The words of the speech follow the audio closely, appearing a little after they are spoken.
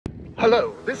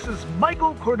Hello, this is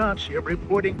Michael Cornacchia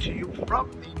reporting to you from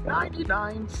the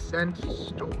 99-cent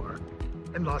store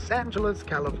in Los Angeles,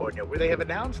 California, where they have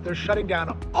announced they're shutting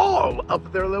down all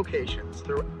of their locations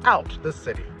throughout the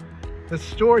city. The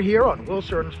store here on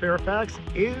Wilshire and Fairfax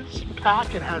is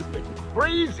packed and has been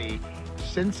crazy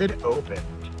since it opened.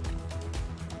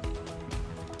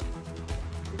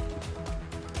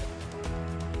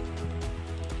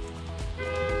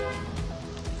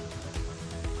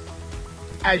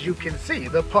 As you can see,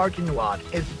 the parking lot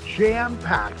is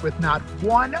jam-packed with not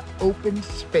one open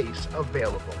space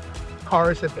available.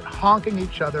 Cars have been honking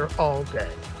each other all day.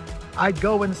 I'd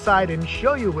go inside and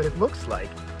show you what it looks like,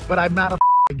 but I'm not a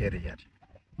f***ing idiot.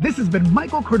 This has been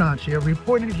Michael Cornacchia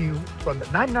reporting to you from the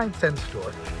 99-cent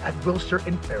store at Wilshire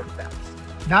and Fairfax.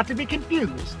 Not to be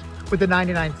confused with the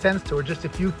 99-cent store just a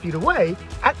few feet away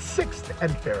at 6th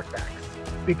and Fairfax,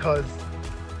 because